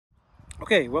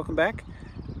Okay, welcome back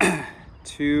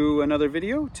to another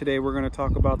video. Today we're going to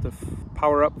talk about the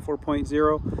PowerUp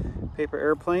 4.0 paper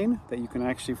airplane that you can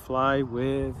actually fly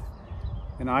with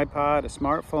an iPod, a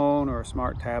smartphone, or a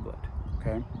smart tablet.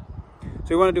 Okay, so what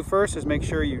you want to do first is make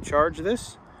sure you charge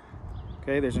this.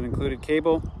 Okay, there's an included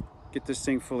cable. Get this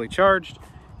thing fully charged,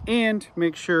 and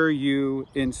make sure you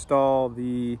install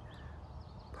the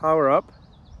PowerUp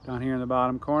down here in the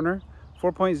bottom corner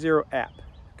 4.0 app.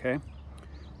 Okay,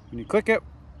 when you click it,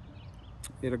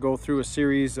 it'll go through a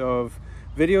series of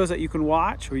videos that you can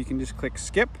watch, or you can just click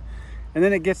skip, and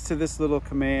then it gets to this little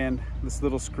command, this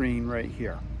little screen right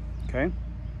here. Okay,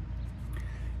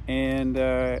 and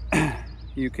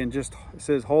you can just, it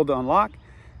says hold to unlock,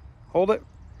 hold it,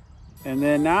 and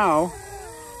then now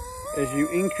as you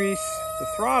increase the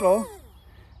throttle,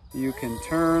 you can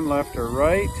turn left or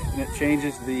right, and it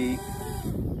changes the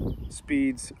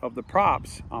speeds of the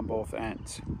props on both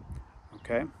ends.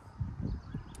 Okay,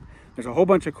 there's a whole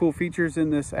bunch of cool features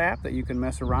in this app that you can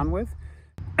mess around with.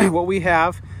 What we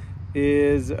have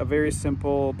is a very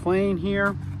simple plane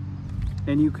here,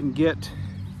 and you can get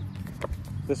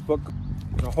this book.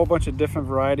 There's a whole bunch of different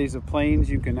varieties of planes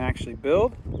you can actually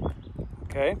build.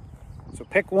 Okay, so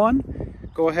pick one,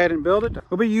 go ahead and build it.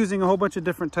 We'll be using a whole bunch of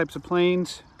different types of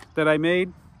planes that I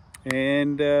made,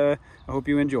 and I hope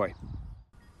you enjoy.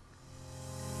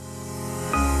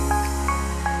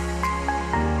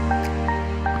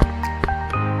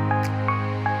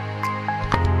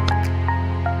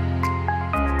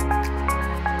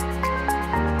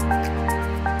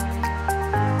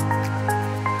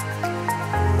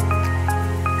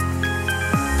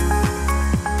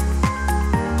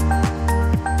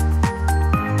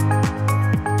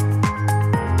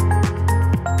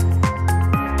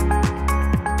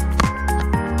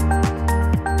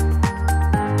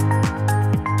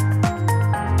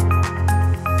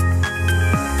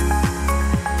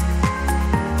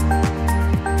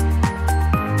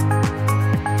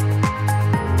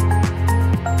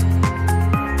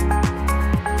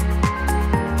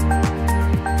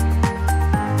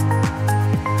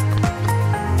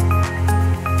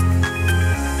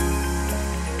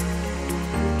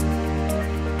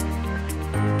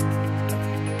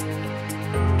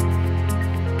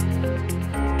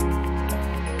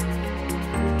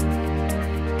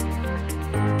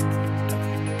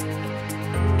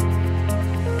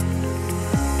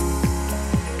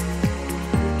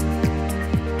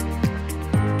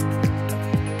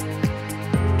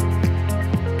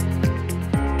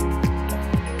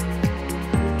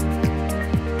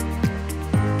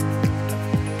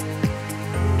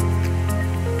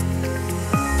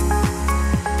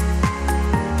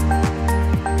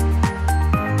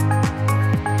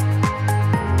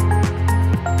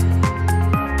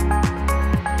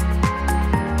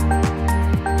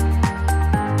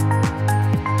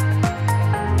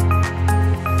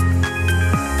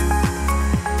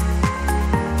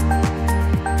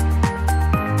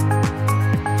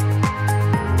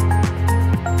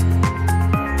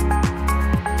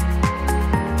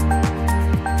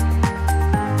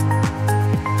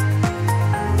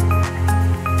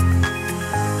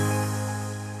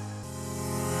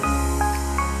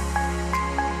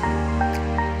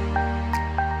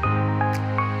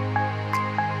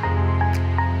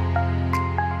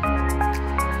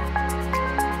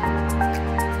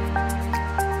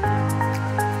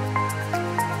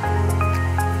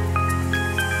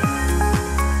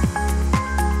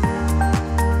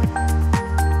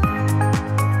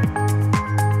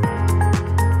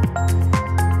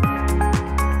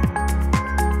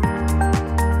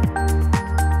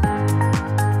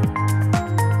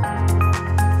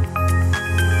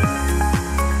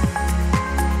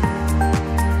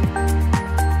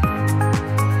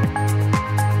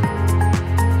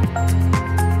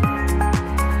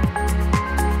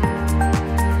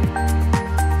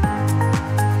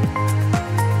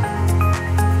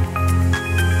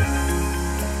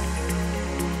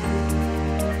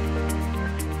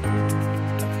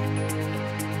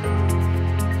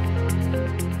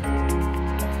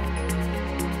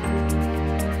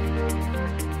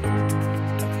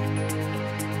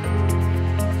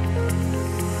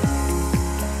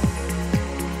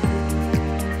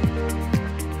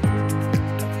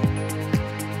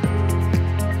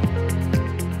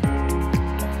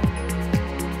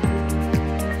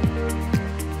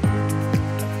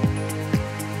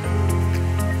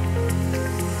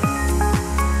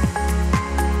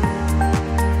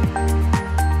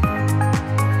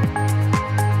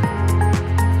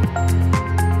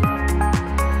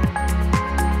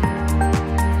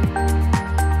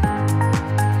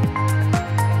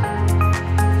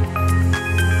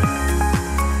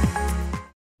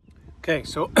 Okay,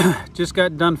 so just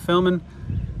got done filming,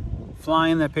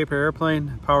 flying that paper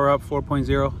airplane, PowerUp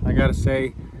 4.0. I gotta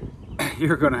say,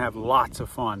 you're gonna have lots of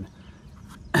fun.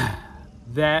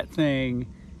 That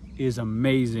thing is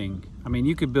amazing. I mean,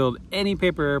 you could build any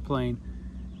paper airplane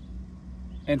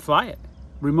and fly it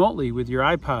remotely with your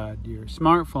iPod, your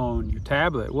smartphone, your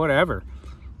tablet, whatever.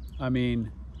 I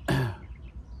mean,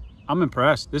 I'm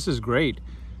impressed. This is great.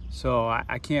 So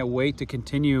I can't wait to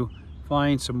continue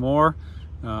flying some more.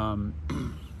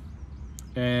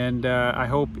 And I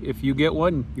hope if you get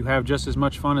one, you have just as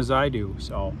much fun as I do.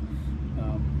 So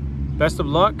best of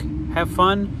luck, have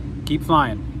fun, keep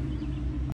flying.